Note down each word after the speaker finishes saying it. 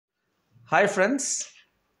Hi friends,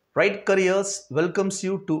 RightCareers welcomes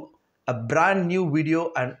you to a brand new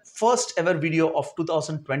video and first ever video of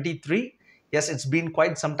 2023. Yes, it's been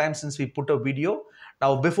quite some time since we put a video.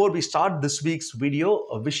 Now, before we start this week's video,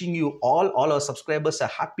 wishing you all our subscribers a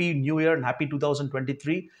happy new year and happy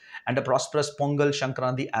 2023 and a prosperous Pongal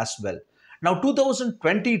Shankranti as well. Now,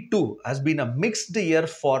 2022 has been a mixed year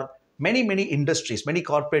for many industries, many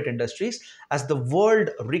corporate industries, as the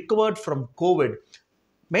world recovered from COVID.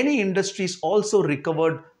 Many industries also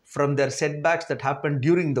recovered from their setbacks that happened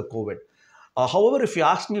during the COVID. However, if you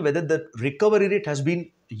ask me whether the recovery rate has been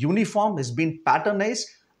uniform, has been patternized,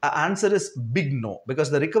 answer is big no,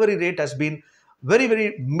 because the recovery rate has been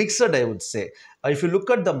very mixed, I would say. If you look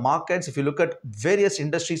at the markets, if you look at various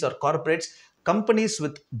industries or corporates, companies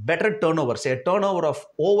with better turnover, say a turnover of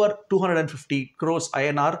over 250 crores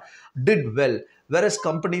INR, did well, whereas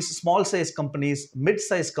companies, small size companies, mid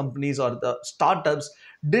size companies, or the startups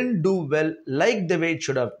didn't do well like the way it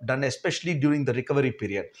should have done, especially during the recovery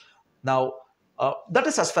period. Now, that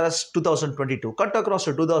is as far as 2022. Cut across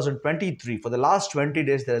to 2023. For the last 20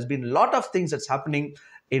 days, there has been a lot of things that's happening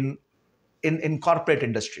in corporate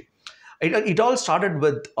industry. It all started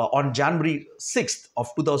with on January 6th of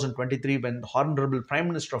 2023, when the Honorable Prime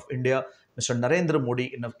Minister of India, Mr. Narendra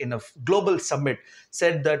Modi, in a global summit,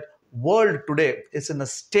 said that world today is in a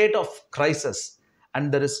state of crisis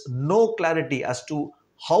and there is no clarity as to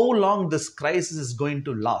how long this crisis is going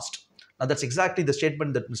to last. Now, that's exactly the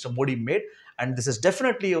statement that Mr. Modi made. And this is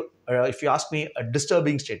definitely, if you ask me, a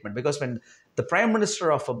disturbing statement, because when the Prime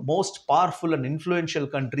Minister of a most powerful and influential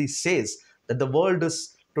country says that the world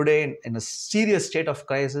is today in a serious state of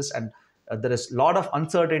crisis and there is a lot of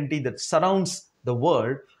uncertainty that surrounds the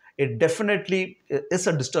world, it definitely is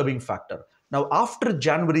a disturbing factor. Now, after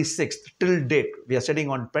January 6th, till date, we are sitting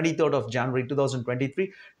on 23rd of January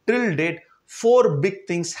 2023, till date, four big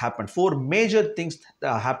things happened, four major things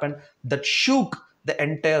happened that shook the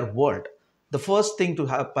entire world. The first thing to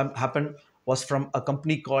happen was from a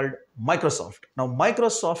company called Microsoft. Now,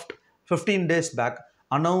 Microsoft 15 days back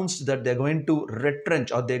announced that they're going to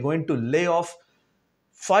retrench, or they're going to lay off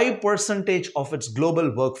 5% of its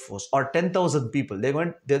global workforce, or 10,000 people.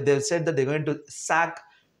 They said that they're going to sack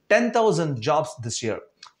 10,000 jobs this year.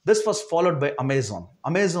 This was followed by Amazon.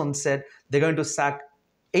 Amazon said they're going to sack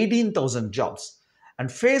 18,000 jobs. And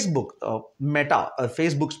Facebook, Meta,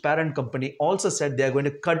 Facebook's parent company, also said they are going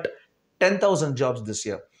to cut 10,000 jobs this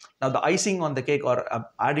year. Now, the icing on the cake, or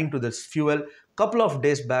adding to this fuel, couple of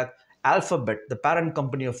days back, Alphabet, the parent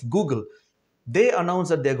company of Google, they announced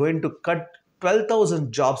that they're going to cut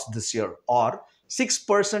 12,000 jobs this year, or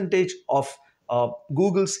 6% of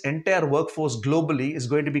Google's entire workforce globally is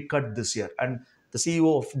going to be cut this year. And the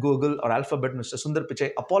CEO of Google, or Alphabet, Mr. Sundar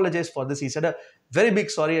Pichai, apologized for this. He said a very big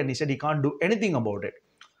sorry, and he said he can't do anything about it.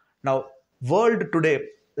 Now, world today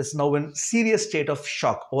is now in serious state of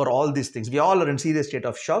shock over all these things. We all are in serious state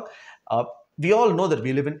of shock. We all know that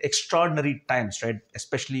we live in extraordinary times, right?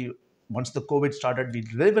 Especially once the COVID started, we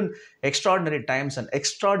live in extraordinary times, and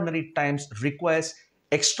extraordinary times requires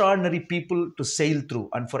extraordinary people to sail through.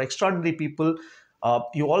 And for extraordinary people,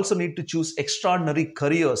 you also need to choose extraordinary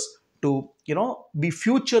careers to, be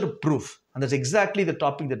future proof. And that's exactly the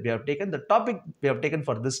topic that we have taken. The topic we have taken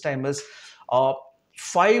for this time is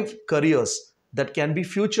 5 careers that can be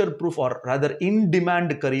future proof, or rather in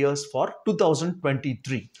demand careers for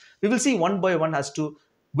 2023. We will see one by one as to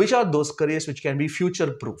which are those careers which can be future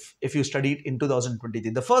proof if you studied in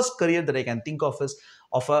 2023. The first career that I can think of is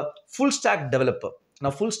of a full stack developer.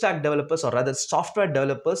 Now, full stack developers, or rather software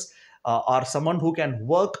developers, are someone who can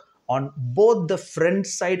work on both the front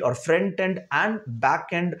side, or front end, and back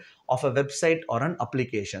end of a website or an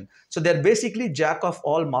application. So they're basically jack of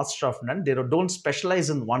all, master of none. They don't specialize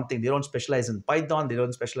in one thing. They don't specialize in Python. They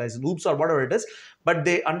don't specialize in Oops or whatever it is, but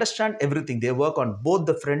they understand everything. They work on both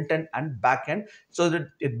the front end and back end, so that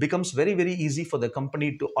it becomes very easy for the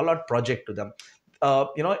company to allot project to them.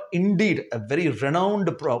 Indeed, a very renowned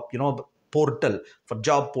portal for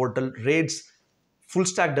job portal rates full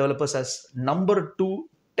stack developers as number 2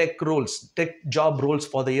 tech job roles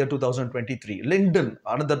for the year 2023. LinkedIn,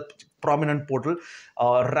 another prominent portal,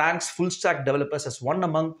 ranks full stack developers as one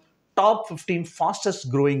among top 15 fastest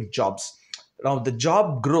growing jobs. Now, the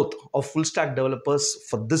job growth of full stack developers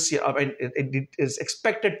for this year, it is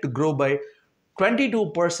expected to grow by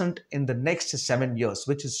 22% in the next 7 years,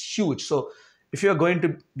 which is huge. So if you're going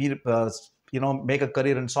to be, make a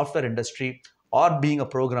career in software industry or being a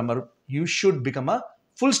programmer, you should become a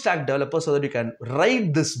full stack developer so that you can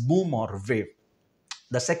ride this boom or wave.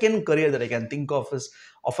 The second career that I can think of is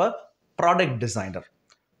of a product designer.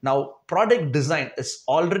 Now, product design is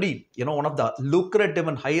already, one of the lucrative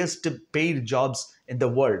and highest paid jobs in the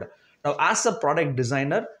world. Now, as a product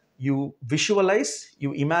designer, you visualize,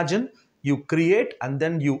 you imagine, you create, and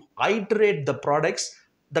then you iterate the products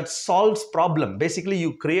that solves problem. Basically,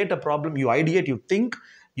 you create a problem, you ideate, you think,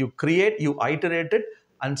 you create, you iterate it,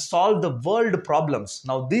 and solve the world problems.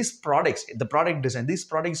 Now, these products, the product design, these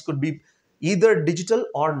products could be either digital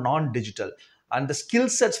or non-digital, and the skill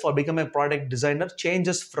sets for becoming a product designer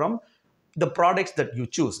changes from the products that you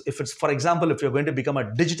choose. If it's, for example, if you're going to become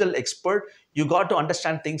a digital expert, you got to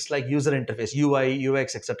understand things like user interface, UI,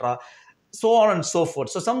 UX, etc., so on and so forth.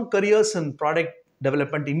 So some careers in product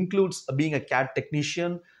development includes being a CAD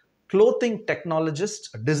technician, clothing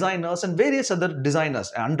technologist, designers, and various other designers.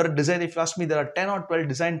 Under design, if you ask me, there are 10 or 12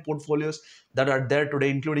 design portfolios that are there today,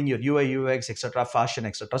 including your UI, UX, etc., fashion,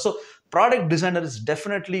 etc. So product designer is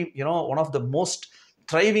definitely, one of the most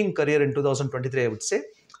thriving career in 2023, I would say.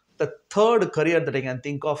 The third career that I can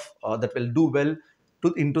think of that will do well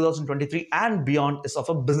in 2023 and beyond is of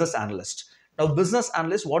a business analyst. Now, business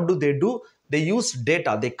analysts, what do? They use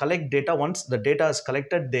data. They collect data. Once the data is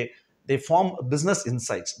collected, they form business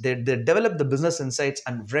insights. They develop the business insights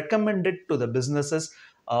and recommend it to the businesses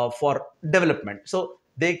for development. So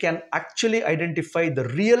they can actually identify the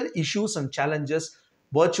real issues and challenges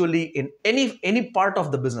virtually in any part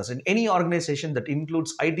of the business, in any organization that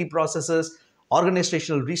includes IT processes,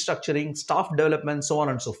 organizational restructuring, staff development, so on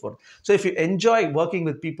and so forth. So if you enjoy working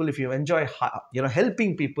with people, if you enjoy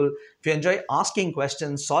helping people, if you enjoy asking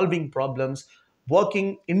questions, solving problems,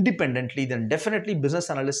 working independently, then definitely business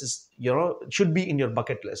analysis should be in your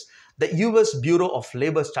bucket list. The US Bureau of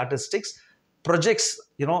Labor Statistics projects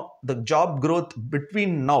the job growth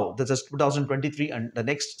between now, this is 2023, and the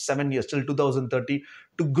next 7 years till 2030,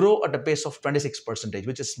 to grow at a pace of 26%,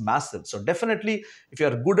 which is massive. So definitely, if you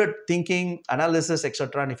are good at thinking, analysis,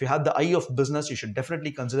 etc., and if you have the eye of business, you should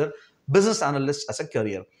definitely consider business analyst as a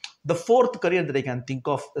career. The fourth career that I can think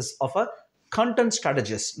of is of a content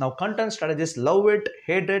strategist. Now, content strategists, love it,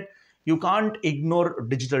 hate it, you can't ignore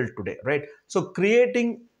digital today, right? So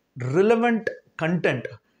creating relevant content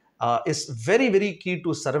is very, very key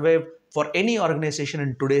to survive for any organization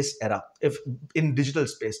in today's era, if in digital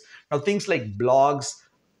space. Now, things like blogs,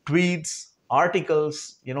 tweets,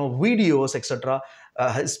 articles, videos, etc.,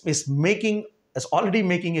 is already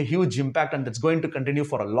making a huge impact, and it's going to continue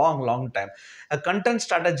for a long, long time. A content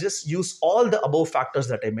strategist use all the above factors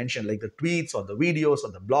that I mentioned, like the tweets or the videos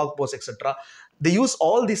or the blog posts, etc. They use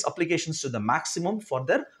all these applications to the maximum for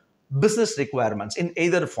their business requirements in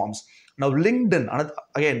either forms. Now,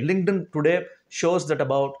 LinkedIn today shows that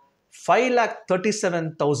about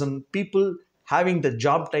 537,000 people having the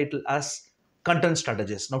job title as content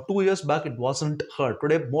strategist. Now, 2 years back, it wasn't heard.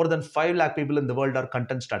 Today, more than 5 lakh people in the world are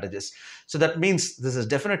content strategists. So that means this is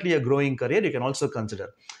definitely a growing career you can also consider.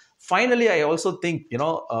 Finally, I also think,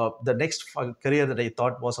 the next career that I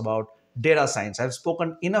thought was about data science. I've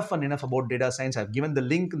spoken enough and enough about data science. I've given the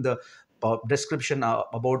link in the description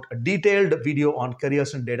about a detailed video on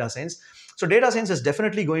careers in data science. So data science is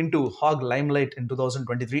definitely going to hog limelight in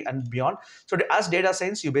 2023 and beyond. So as data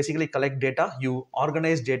science, you basically collect data, you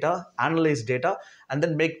organize data, analyze data, and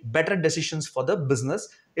then make better decisions for the business.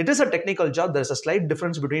 It is a technical job. There's a slight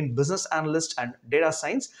difference between business analyst and data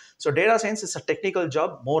science. So data science is a technical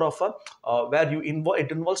job, more of a where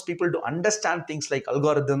it involves people to understand things like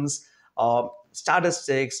algorithms,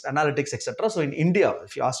 statistics, analytics, etc. So in India,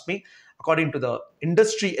 if you ask me, according to the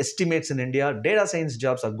industry estimates in India, data science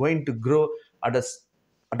jobs are going to grow at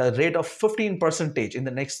a rate of 15% in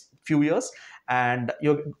the next few years. And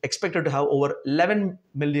you're expected to have over 11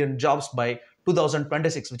 million jobs by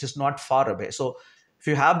 2026, which is not far away. So if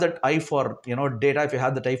you have that eye for data, if you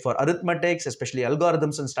have that eye for arithmetics, especially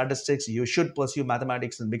algorithms and statistics, you should pursue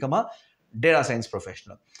mathematics and become a data science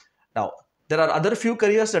professional. Now, there are other few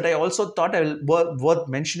careers that I also thought I will worth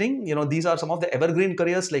mentioning. These are some of the evergreen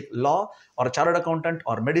careers like law or a chartered accountant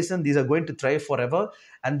or medicine. These are going to thrive forever.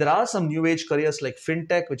 And there are some new age careers like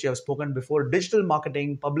fintech, which I have spoken before, digital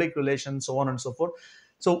marketing, public relations, so on and so forth.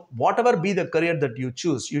 So whatever be the career that you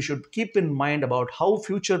choose, you should keep in mind about how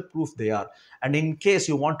future-proof they are. And in case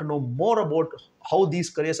you want to know more about how these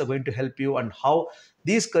careers are going to help you and how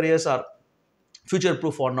these careers are future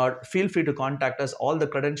proof or not, feel free to contact us. All the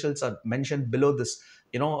credentials are mentioned below this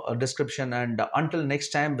description. And until next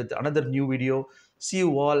time with another new video, see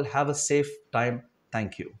you all, have a safe time.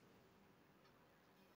 Thank you.